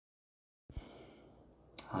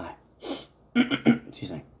Hi.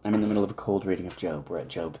 Excuse me. I'm in the middle of a cold reading of Job. We're at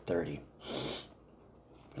Job 30.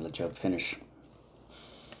 We'll let Job finish.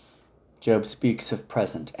 Job speaks of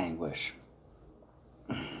present anguish.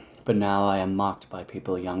 But now I am mocked by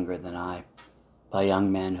people younger than I, by young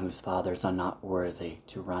men whose fathers are not worthy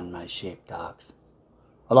to run my sheepdogs.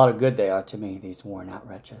 A lot of good they are to me, these worn-out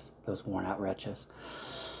wretches, those worn-out wretches.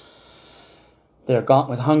 They are gaunt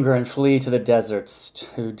with hunger and flee to the deserts,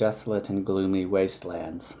 to desolate and gloomy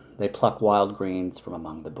wastelands. They pluck wild greens from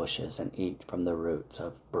among the bushes and eat from the roots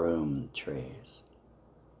of broom trees.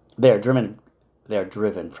 They are driven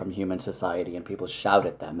from human society, and people shout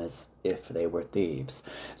at them as if they were thieves.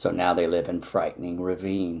 So now they live in frightening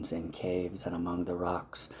ravines, in caves, and among the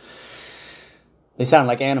rocks. They sound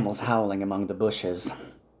like animals howling among the bushes,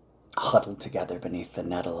 huddled together beneath the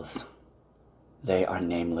nettles. They are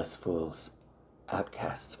nameless fools,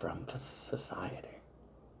 outcasts from society.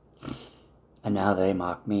 And now they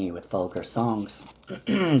mock me with vulgar songs.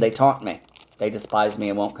 They taunt me. They despise me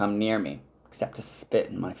and won't come near me, except to spit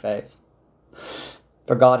in my face.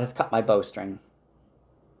 For God has cut my bowstring.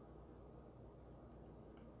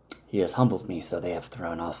 He has humbled me, so they have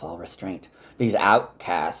thrown off all restraint. These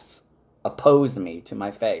outcasts oppose me to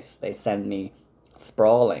my face. They send me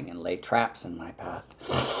sprawling and lay traps in my path.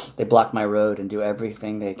 They block my road and do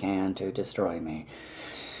everything they can to destroy me.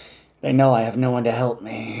 They know I have no one to help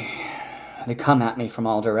me. They come at me from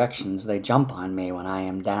all directions. They jump on me when I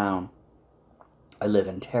am down. I live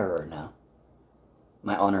in terror now.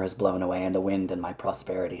 My honor has blown away in the wind, and my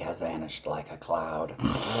prosperity has vanished like a cloud.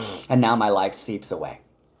 And now my life seeps away.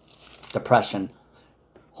 Depression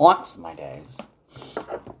haunts my days.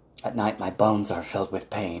 At night my bones are filled with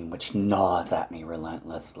pain, which gnaws at me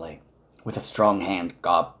relentlessly. With a strong hand,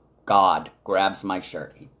 God grabs my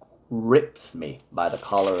shirt. He rips me by the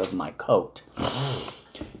collar of my coat.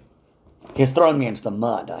 He has thrown me into the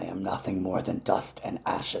mud. I am nothing more than dust and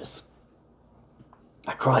ashes.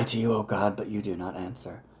 I cry to you, O God, but you do not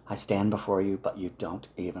answer. I stand before you, but you don't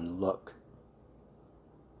even look.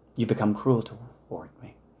 You become cruel toward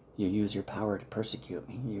me. You use your power to persecute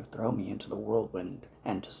me. You throw me into the whirlwind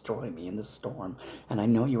and destroy me in the storm. And I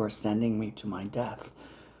know you are sending me to my death,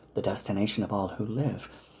 the destination of all who live.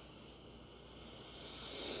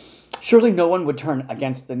 Surely no one would turn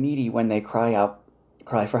against the needy when they cry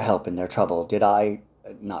for help in their trouble. Did I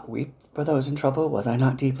not weep for those in trouble? Was I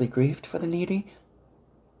not deeply grieved for the needy?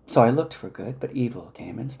 So I looked for good, but evil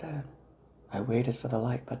came instead. I waited for the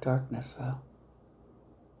light, but darkness fell.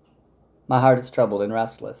 My heart is troubled and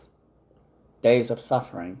restless. Days of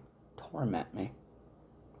suffering torment me.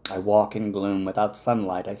 I walk in gloom without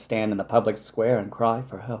sunlight. I stand in the public square and cry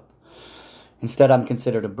for help. Instead, I'm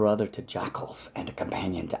considered a brother to jackals and a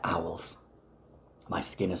companion to owls. My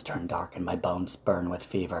skin is turned dark and my bones burn with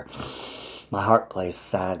fever. My heart plays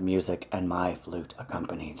sad music and my flute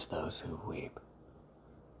accompanies those who weep.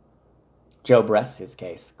 Job rests his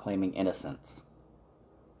case, claiming innocence.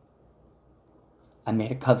 I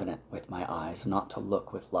made a covenant with my eyes not to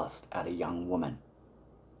look with lust at a young woman.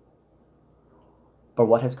 For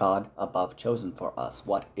what has God above chosen for us?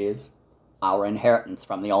 What is our inheritance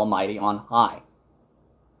from the Almighty on high?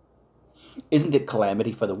 Isn't it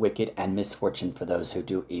calamity for the wicked and misfortune for those who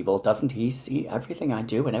do evil? Doesn't he see everything I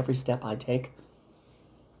do and every step I take?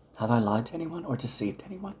 Have I lied to anyone or deceived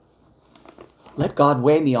anyone? Let God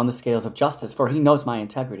weigh me on the scales of justice, for he knows my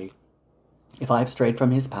integrity. If I have strayed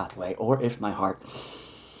from his pathway, or if my heart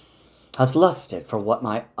has lusted for what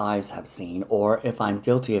my eyes have seen, or if I'm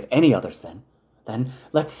guilty of any other sin, then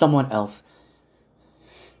let someone else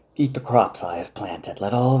eat the crops I have planted.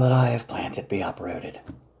 Let all that I have planted be uprooted.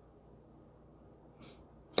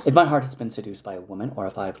 If my heart has been seduced by a woman, or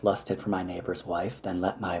if I have lusted for my neighbor's wife, then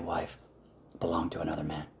let my wife belong to another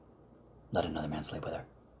man. Let another man sleep with her.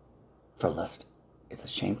 For lust is a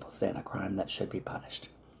shameful sin, a crime that should be punished.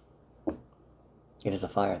 It is a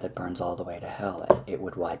fire that burns all the way to hell. It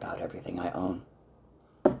would wipe out everything I own.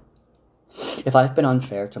 If I've been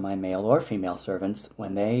unfair to my male or female servants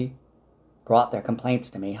when they brought their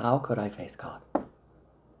complaints to me, how could I face God?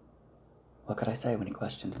 What could I say when he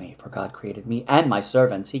questioned me? For God created me and my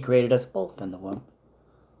servants. He created us both in the womb.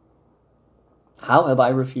 How have I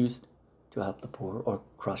refused to help the poor or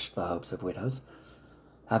crushed the hopes of widows?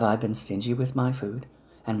 Have I been stingy with my food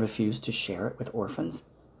and refused to share it with orphans?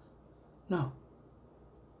 No.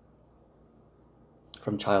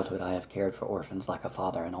 From childhood I have cared for orphans like a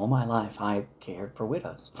father, and all my life I have cared for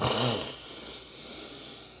widows.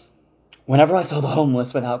 Whenever I saw the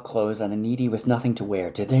homeless without clothes and the needy with nothing to wear,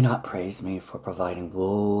 did they not praise me for providing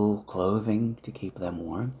wool clothing to keep them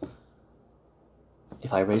warm?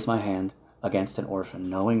 If I raise my hand against an orphan,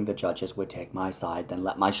 knowing the judges would take my side, then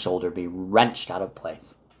let my shoulder be wrenched out of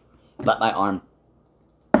place. Let my arm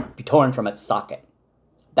be torn from its socket.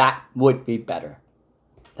 That would be better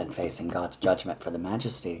than facing God's judgment for the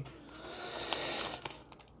majesty.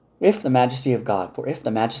 For if the majesty of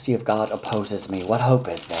God opposes me, what hope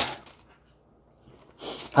is there?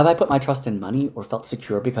 Have I put my trust in money or felt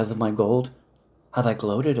secure because of my gold? Have I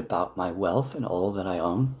gloated about my wealth and all that I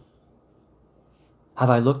own? Have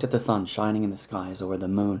I looked at the sun shining in the skies or the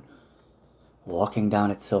moon walking down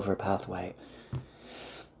its silver pathway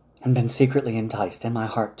and been secretly enticed in my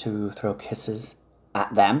heart to throw kisses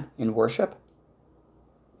at them in worship?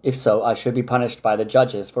 If so, I should be punished by the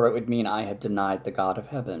judges, for it would mean I had denied the God of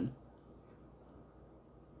heaven.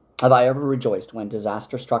 Have I ever rejoiced when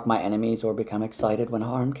disaster struck my enemies or become excited when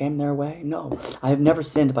harm came their way? No, I have never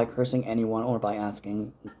sinned by cursing anyone or by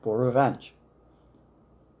asking for revenge.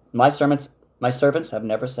 My servants have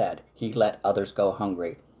never said, "He let others go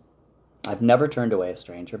hungry." I've never turned away a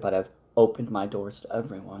stranger, but have opened my doors to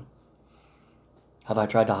everyone. Have I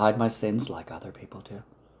tried to hide my sins like other people do,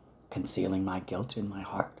 concealing my guilt in my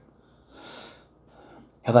heart?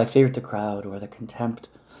 Have I feared the crowd or the contempt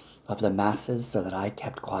of the masses so that I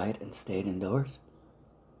kept quiet and stayed indoors?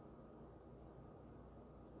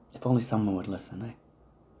 If only someone would listen, eh?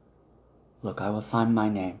 Look, I will sign my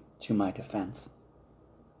name to my defense.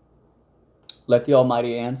 Let the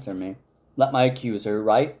Almighty answer me. Let my accuser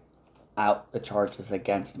write out the charges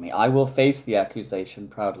against me. I will face the accusation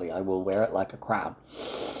proudly. I will wear it like a crown.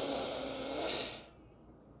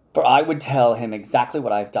 For I would tell him exactly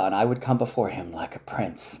what I've done. I would come before him like a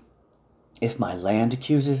prince. If my land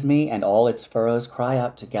accuses me and all its furrows cry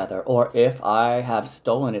out together, or if I have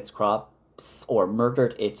stolen its crops or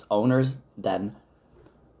murdered its owners, then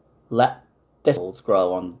let thistles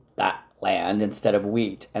grow on that land instead of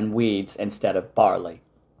wheat, and weeds instead of barley.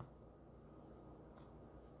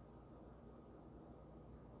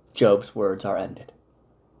 Job's words are ended.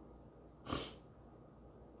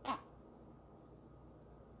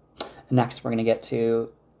 Next, we're going to get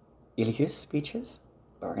to Elihu's speeches,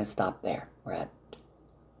 but we're going to stop there.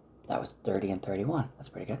 That was 30 and 31. That's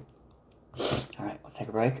pretty good. All right, let's take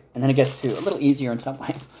a break. And then it gets to a little easier in some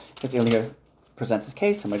ways, because Elihu presents his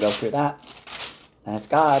case, and we go through that. Then it's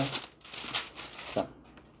God. So,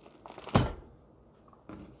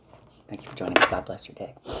 thank you for joining me. God bless your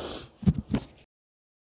day.